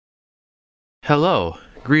Hello,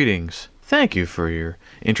 greetings. Thank you for your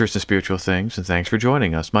interest in spiritual things, and thanks for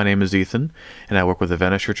joining us. My name is Ethan, and I work with the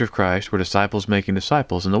Venice Church of Christ. We're disciples making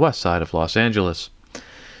disciples in the west side of Los Angeles.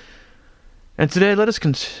 And today, let us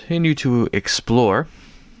continue to explore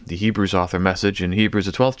the Hebrews author message in Hebrews,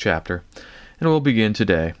 the 12th chapter, and we'll begin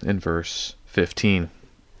today in verse 15.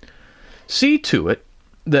 See to it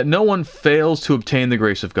that no one fails to obtain the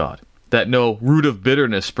grace of God, that no root of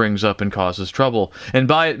bitterness springs up and causes trouble, and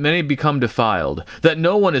by it many become defiled, that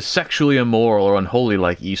no one is sexually immoral or unholy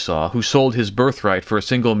like Esau, who sold his birthright for a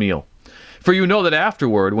single meal. For you know that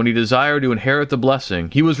afterward, when he desired to inherit the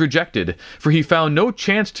blessing, he was rejected, for he found no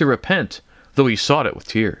chance to repent, though he sought it with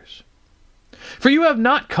tears. For you have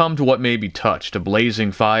not come to what may be touched, a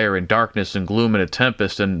blazing fire and darkness and gloom and a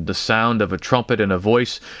tempest, and the sound of a trumpet and a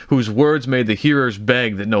voice, whose words made the hearers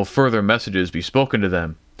beg that no further messages be spoken to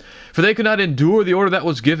them. For they could not endure the order that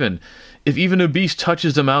was given. If even a beast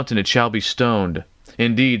touches the mountain, it shall be stoned.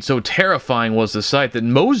 Indeed, so terrifying was the sight that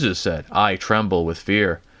Moses said, I tremble with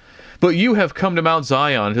fear. But you have come to Mount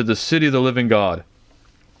Zion, to the city of the living God,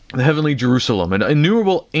 the heavenly Jerusalem, and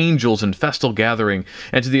innumerable angels in festal gathering,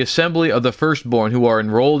 and to the assembly of the firstborn who are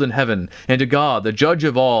enrolled in heaven, and to God, the judge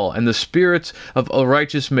of all, and the spirits of the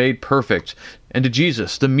righteous made perfect, and to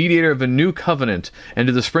Jesus, the mediator of a new covenant, and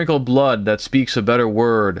to the sprinkled blood that speaks a better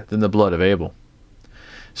word than the blood of Abel.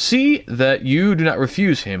 See that you do not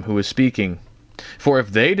refuse him who is speaking. For if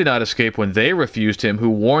they did not escape when they refused him who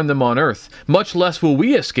warned them on earth, much less will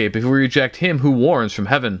we escape if we reject him who warns from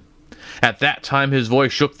heaven. At that time his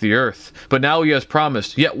voice shook the earth, but now he has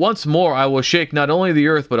promised, Yet once more I will shake not only the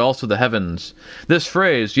earth but also the heavens. This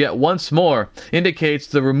phrase, yet once more, indicates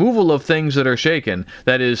the removal of things that are shaken,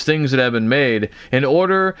 that is, things that have been made, in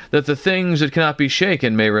order that the things that cannot be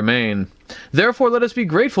shaken may remain. Therefore let us be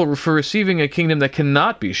grateful for receiving a kingdom that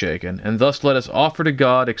cannot be shaken, and thus let us offer to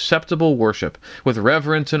God acceptable worship, with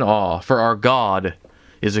reverence and awe, for our God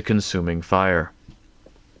is a consuming fire.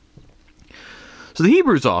 So the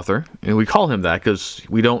Hebrews author, and we call him that because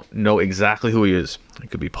we don't know exactly who he is.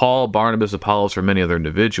 It could be Paul, Barnabas, Apollos, or many other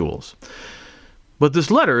individuals. But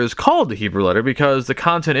this letter is called the Hebrew letter because the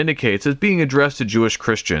content indicates it's being addressed to Jewish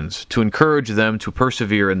Christians to encourage them to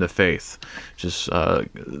persevere in the faith, which is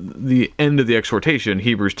the end of the exhortation,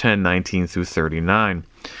 Hebrews 10:19 through 39.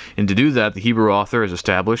 And to do that, the Hebrew author has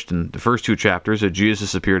established in the first two chapters that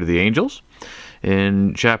Jesus appeared to the angels.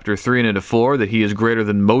 In chapter 3 and into 4, that he is greater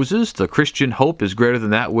than Moses. The Christian hope is greater than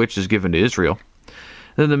that which is given to Israel.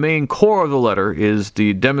 Then the main core of the letter is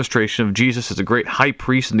the demonstration of Jesus as a great high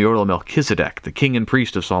priest in the order of Melchizedek, the king and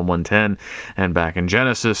priest of Psalm 110, and back in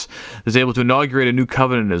Genesis, is able to inaugurate a new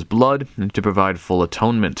covenant in his blood and to provide full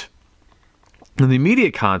atonement. In the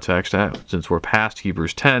immediate context, since we're past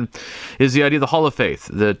Hebrews 10, is the idea of the hall of faith,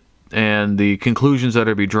 and the conclusions that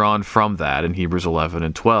are to be drawn from that in Hebrews 11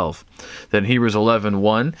 and 12. Then Hebrews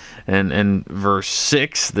 11:1 and verse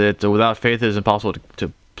 6, that without faith it is impossible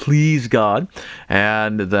to please God,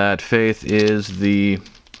 and that faith is the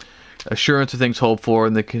assurance of things hoped for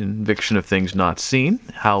and the conviction of things not seen.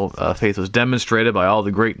 How faith was demonstrated by all the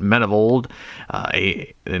great men of old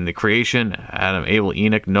in the creation: Adam, Abel,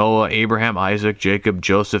 Enoch, Noah, Abraham, Isaac, Jacob,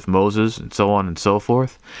 Joseph, Moses, and so on and so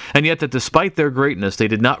forth. And yet that despite their greatness, they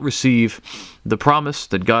did not receive the promise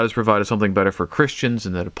that God has provided something better for Christians,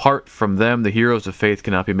 and that apart from them, the heroes of faith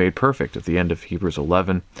cannot be made perfect at the end of Hebrews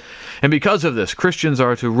 11. And because of this, Christians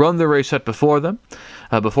are to run the race set before them,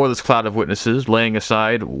 before this cloud of witnesses, laying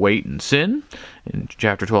aside weight and sin. In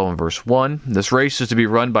chapter 12 and verse 1, this race is to be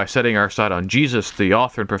run by setting our sight on Jesus, the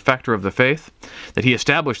author and perfecter of the faith, that he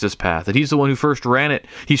established this path, that he's the one who first ran it.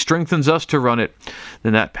 He strengthens us to run it.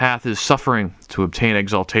 Then that path is suffering to obtain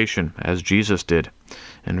exaltation, as Jesus did.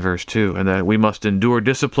 In verse 2, and that we must endure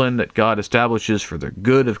discipline that God establishes for the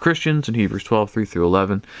good of Christians in Hebrews 12:3 through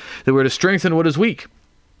 11, that we're to strengthen what is weak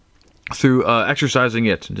through exercising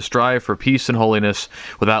it, and to strive for peace and holiness,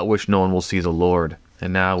 without which no one will see the Lord.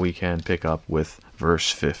 And now we can pick up with verse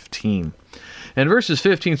 15. And verses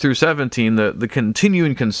 15 through 17, the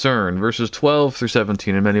continuing concern, verses 12 through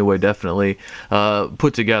 17, in many ways definitely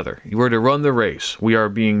put together. We're to run the race. We are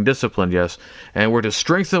being disciplined, yes, and we're to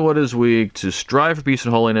strengthen what is weak, to strive for peace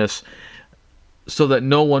and holiness, so that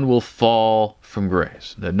no one will fall from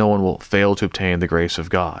grace, that no one will fail to obtain the grace of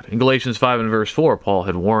God. In Galatians 5 and verse 4, Paul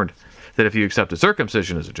had warned that if you accepted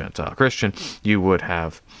circumcision as a Gentile Christian, you would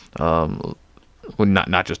have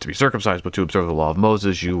not just to be circumcised, but to observe the law of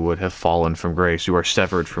Moses, you would have fallen from grace. You are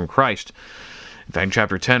severed from Christ. In fact, in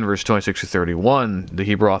chapter 10, verse 26 to 31, the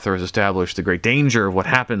Hebrew author has established the great danger of what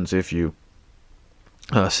happens if you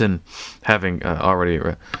sin having already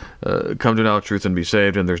come to know truth and be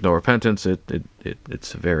saved, and there's no repentance,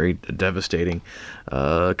 it's a very devastating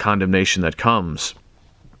condemnation that comes.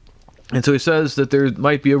 And so he says that there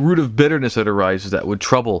might be a root of bitterness that arises that would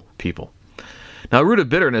trouble people. Now, a root of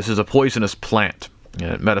bitterness is a poisonous plant.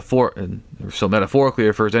 So metaphorically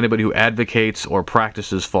refers to anybody who advocates or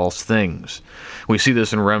practices false things. We see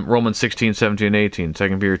this in Romans 16, 17, and 18,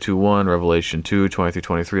 2 Peter 2:1, Revelation 2, 20 through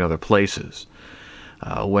 23, and other places.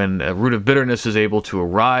 When a root of bitterness is able to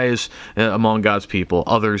arise among God's people,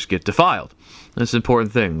 others get defiled. That's an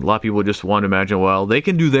important thing. A lot of people just want to imagine, well, they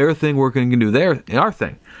can do their thing, we're going to do our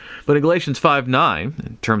thing. But in Galatians 5:9,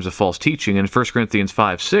 in terms of false teaching, and 1 Corinthians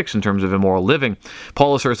 5:6, in terms of immoral living,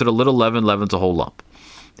 Paul asserts that a little leaven leavens a whole lump.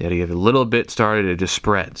 That you have a little bit started, it just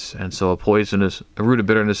spreads. And so a root of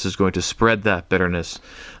bitterness is going to spread that bitterness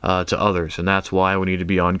to others. And that's why we need to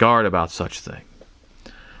be on guard about such things.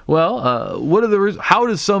 Well, how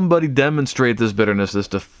does somebody demonstrate this bitterness, this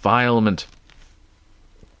defilement?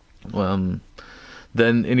 And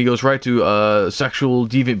he goes right to sexual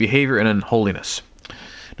deviant behavior and unholiness.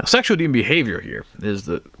 Now, sexual deviant behavior here is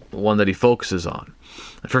the one that he focuses on.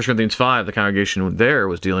 In 1 Corinthians 5, the congregation there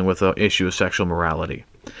was dealing with the issue of sexual morality.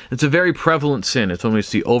 It's a very prevalent sin. It's one we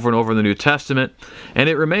see over and over in the New Testament, and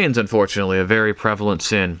it remains, unfortunately, a very prevalent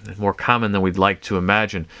sin, more common than we'd like to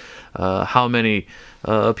imagine. How many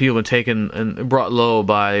people have been taken and brought low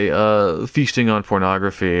by feasting on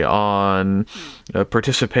pornography, on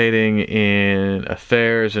participating in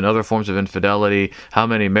affairs and other forms of infidelity, how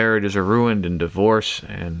many marriages are ruined in divorce,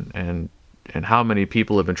 and how many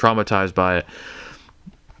people have been traumatized by it.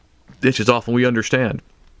 It's just awful. We understand.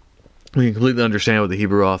 We can completely understand what the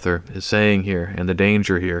Hebrew author is saying here and the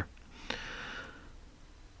danger here.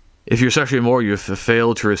 If you're sexually immoral, you have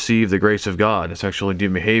failed to receive the grace of God. Sexual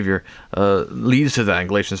deviant behavior leads to that in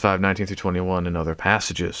Galatians 5:19 through 21 and other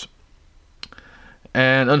passages.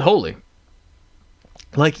 And unholy.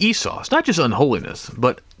 Like Esau. It's not just unholiness,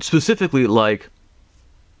 but specifically like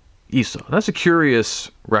Esau. That's a curious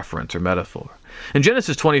reference or metaphor. In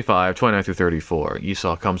Genesis 25, 29 through 34,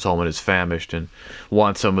 Esau comes home and is famished and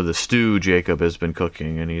wants some of the stew Jacob has been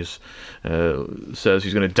cooking, and he says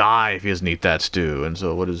he's going to die if he doesn't eat that stew. And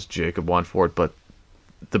so what does Jacob want for it but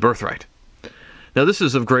the birthright? Now this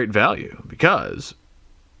is of great value because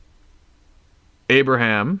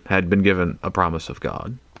Abraham had been given a promise of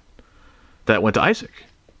God that went to Isaac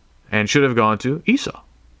and should have gone to Esau.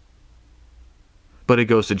 But it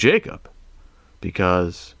goes to Jacob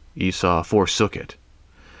because Esau forsook it.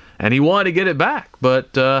 And he wanted to get it back,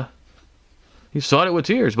 but he sought it with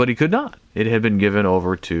tears, but he could not. It had been given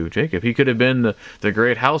over to Jacob. He could have been the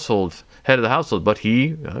great head of the household, but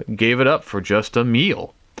he gave it up for just a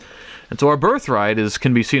meal. And so our birthright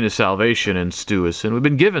can be seen as salvation and stew as sin. We've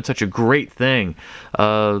been given such a great thing,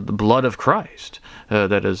 the blood of Christ,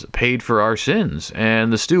 that has paid for our sins.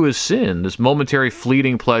 And the stew is sin, this momentary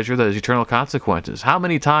fleeting pleasure that has eternal consequences. How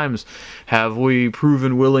many times have we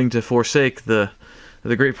proven willing to forsake the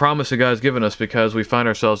great promise that God has given us because we find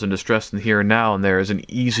ourselves in distress in the here and now, and there is an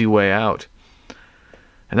easy way out?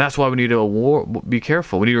 And that's why we need to be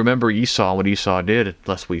careful. We need to remember Esau, what Esau did,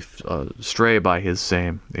 lest we stray by his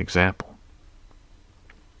same example.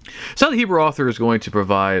 So the Hebrew author is going to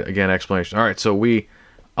provide, again, explanation. All right, so we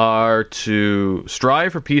are to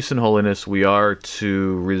strive for peace and holiness. We are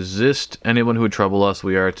to resist anyone who would trouble us.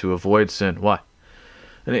 We are to avoid sin. Why?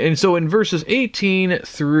 And so in verses 18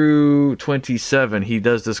 through 27, he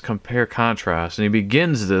does this compare-contrast, and he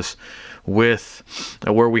begins this with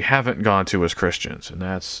where we haven't gone to as Christians, and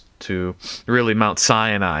that's to really Mount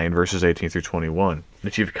Sinai in verses 18 through 21.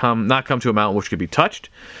 That you've not come to a mountain which could be touched.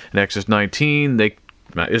 In Exodus 19,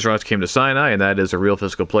 Israelites came to Sinai, and that is a real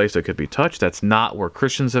physical place that could be touched. That's not where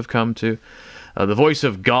Christians have come to. The voice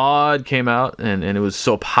of God came out, and it was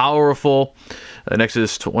so powerful. In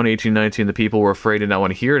Exodus 20:18-19, the people were afraid and not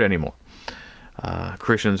want to hear it anymore.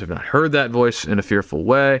 Christians have not heard that voice in a fearful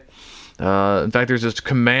way. In fact, there's this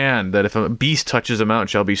command that if a beast touches a mountain,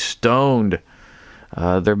 shall be stoned.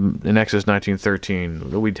 In Exodus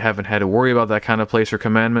 19:13, we haven't had to worry about that kind of place or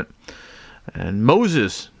commandment. And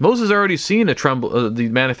Moses already seen the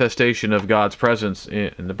manifestation of God's presence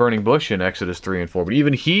in the burning bush in Exodus 3 and 4, but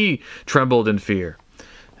even he trembled in fear.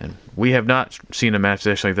 And we have not seen a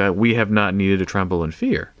manifestation like that. We have not needed to tremble in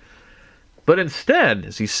fear. But instead,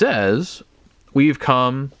 as he says, we've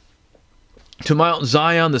come to Mount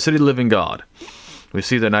Zion, the city of the living God. We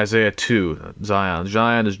see that in Isaiah 2, Zion.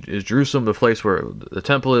 Zion is Jerusalem, the place where the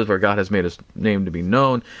temple is, where God has made his name to be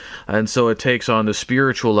known. And so it takes on the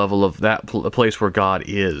spiritual level of that place where God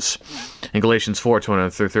is. In Galatians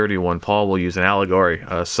 4:20-31, Paul will use an allegory,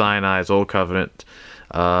 Sinai's old covenant,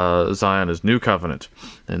 Zion is new covenant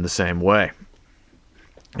in the same way.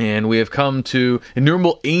 And we have come to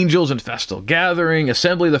innumerable angels in festal gathering,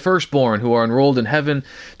 assembly of the firstborn who are enrolled in heaven,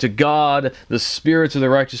 to God, the spirits of the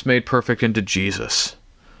righteous made perfect, and to Jesus,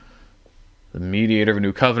 the mediator of a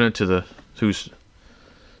new covenant, whose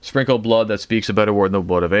sprinkled blood that speaks a better word than the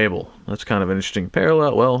blood of Abel. That's kind of an interesting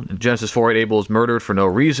parallel. Well, in Genesis 4:8, Abel was murdered for no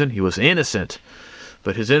reason. He was innocent.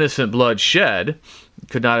 But his innocent blood shed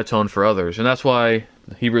could not atone for others. And that's why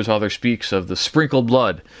the Hebrews author speaks of the sprinkled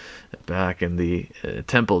blood. Back in the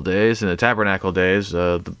temple days, in the tabernacle days,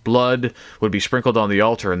 the blood would be sprinkled on the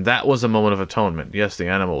altar, and that was a moment of atonement. Yes, the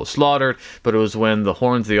animal was slaughtered, but it was when the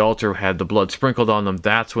horns of the altar had the blood sprinkled on them,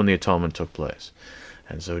 that's when the atonement took place.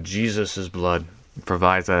 And so Jesus' blood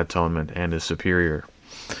provides that atonement and is superior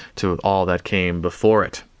to all that came before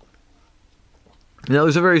it. Now,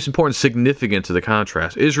 there's a very important significance to the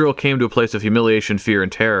contrast. Israel came to a place of humiliation, fear,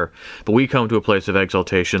 and terror, but we come to a place of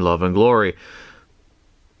exaltation, love, and glory.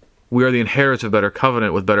 We are the inheritors of a better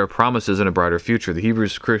covenant with better promises and a brighter future. The Hebrew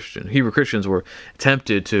Christians were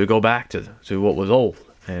tempted to go back to what was old.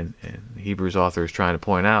 And the Hebrews author is trying to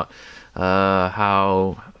point out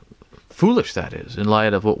how foolish that is in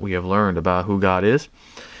light of what we have learned about who God is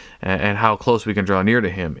and how close we can draw near to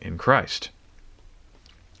Him in Christ.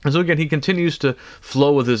 And so again, he continues to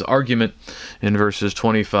flow with his argument in verses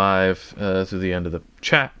 25 through the end of the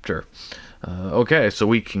chapter. Okay, so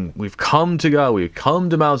we've come to God, we've come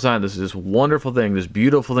to Mount Zion. This is this wonderful thing, this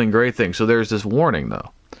beautiful thing, great thing. So there's this warning, though.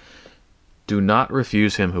 Do not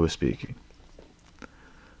refuse him who is speaking.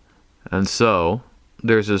 And so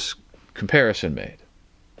there's this comparison made.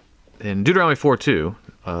 In Deuteronomy 4:2,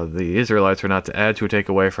 the Israelites are not to add to or take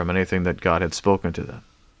away from anything that God had spoken to them.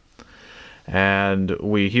 And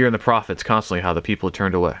we hear in the prophets constantly how the people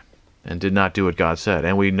turned away and did not do what God said.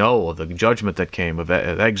 And we know of the judgment that came of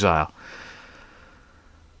exile.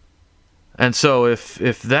 And so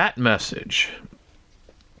if that message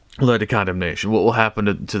led to condemnation, what will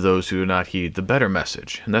happen to those who do not heed the better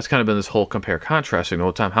message? And that's kind of been this whole compare-contrasting the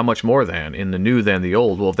whole time. How much more than in the new than the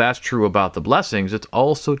old? Well, if that's true about the blessings, it's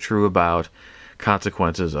also true about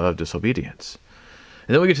consequences of disobedience.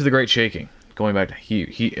 And then we get to the great shaking. Going back to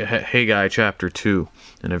Haggai chapter 2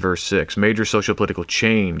 and in verse 6, major social-political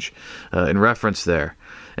change in reference there.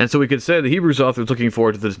 And so we could say the Hebrews author is looking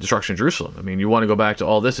forward to the destruction of Jerusalem. I mean, you want to go back to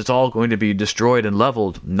all this, it's all going to be destroyed and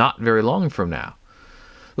leveled not very long from now.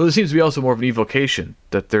 Well, there seems to be also more of an evocation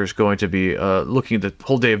that there's going to be looking at the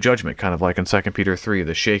whole day of judgment, kind of like in 2 Peter 3,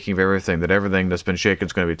 the shaking of everything, that everything that's been shaken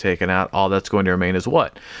is going to be taken out. All that's going to remain is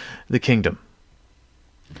what? The kingdom.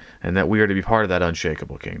 And that we are to be part of that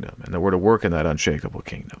unshakable kingdom, and that we're to work in that unshakable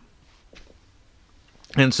kingdom.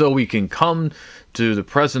 And so we can come to the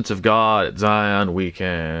presence of God at Zion. We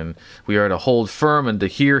are to hold firm and to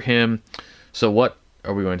hear Him. So what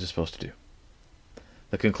are we supposed to do?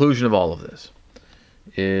 The conclusion of all of this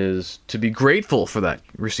is to be grateful for that,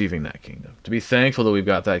 receiving that kingdom, to be thankful that we've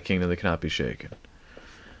got that kingdom that cannot be shaken,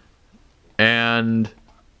 and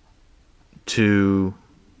to,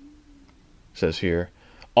 it says here,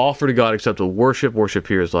 offer to God acceptable worship. Worship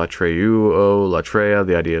here is latreia,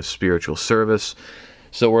 the idea of spiritual service.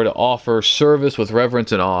 So we're to offer service with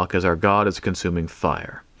reverence and awe because our God is a consuming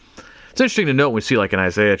fire. It's interesting to note when we see like in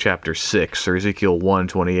Isaiah chapter 6 or Ezekiel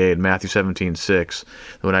 1:28, Matthew 17:6,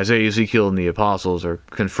 when Isaiah, Ezekiel, and the apostles are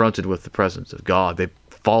confronted with the presence of God, they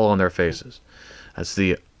fall on their faces. That's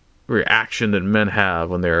the reaction that men have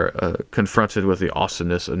when they're confronted with the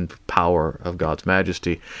awesomeness and power of God's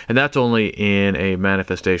majesty. And that's only in a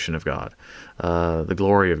manifestation of God, the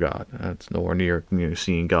glory of God. That's nowhere near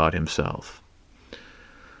seeing God Himself.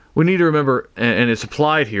 We need to remember, and it's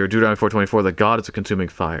applied here, Deuteronomy 4:24, that God is a consuming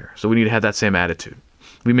fire. So we need to have that same attitude.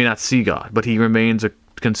 We may not see God, but He remains a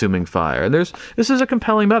consuming fire. And this is a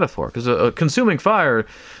compelling metaphor, because a consuming fire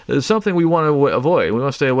is something we want to avoid. We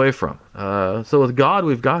want to stay away from. So with God,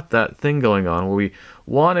 we've got that thing going on where we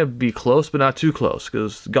want to be close, but not too close,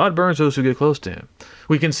 because God burns those who get close to Him.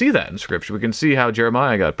 We can see that in Scripture. We can see how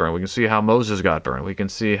Jeremiah got burned. We can see how Moses got burned. We can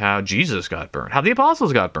see how Jesus got burned, how the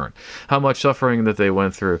apostles got burned, how much suffering that they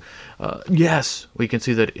went through. Yes, we can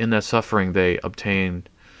see that in that suffering they obtained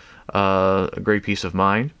a great peace of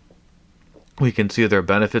mind. We can see there are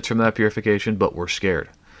benefits from that purification, but we're scared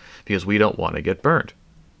because we don't want to get burned.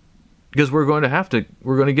 Because we're going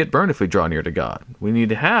to get burned if we draw near to God. We need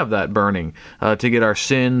to have that burning to get our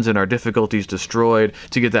sins and our difficulties destroyed,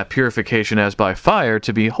 to get that purification as by fire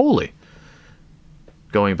to be holy.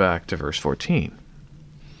 Going back to verse 14.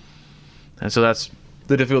 And so that's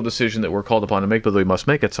the difficult decision that we're called upon to make, but we must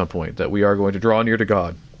make at some point, that we are going to draw near to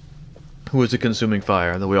God who is a consuming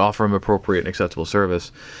fire, that we offer him appropriate and acceptable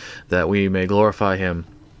service, that we may glorify him,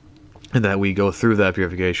 and that we go through that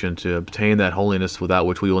purification to obtain that holiness without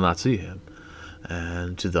which we will not see him,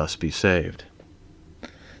 and to thus be saved.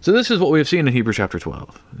 So this is what we have seen in Hebrews chapter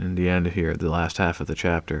 12, in the end here, the last half of the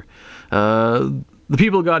chapter. The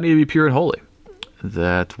people of God need to be pure and holy,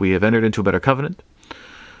 that we have entered into a better covenant,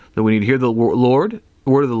 that we need to hear the word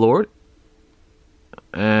of the Lord,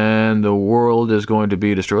 and the world is going to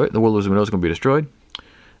be destroyed. The world as we know is going to be destroyed.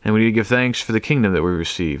 And we need to give thanks for the kingdom that we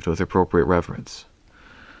received with appropriate reverence.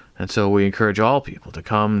 And so we encourage all people to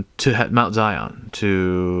come to Mount Zion,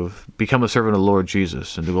 to become a servant of the Lord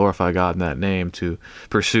Jesus, and to glorify God in that name, to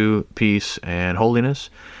pursue peace and holiness,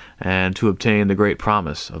 and to obtain the great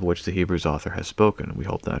promise of which the Hebrews author has spoken. We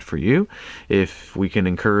hope that for you. If we can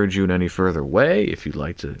encourage you in any further way, if you'd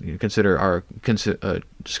like to consider our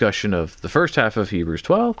discussion of the first half of Hebrews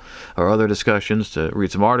 12, or other discussions, to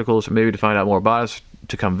read some articles, or maybe to find out more about us,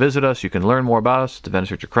 to come visit us, you can learn more about us at the Venice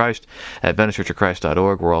Church of Christ at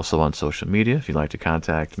VeniceChurchOfChrist.org. We're also on social media. If you'd like to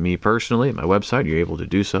contact me personally at my website, you're able to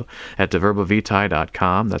do so at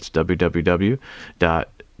deverbovitae.com. That's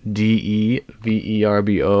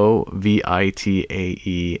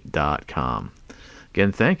www.deverbovitae.com.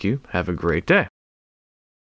 Again, thank you. Have a great day.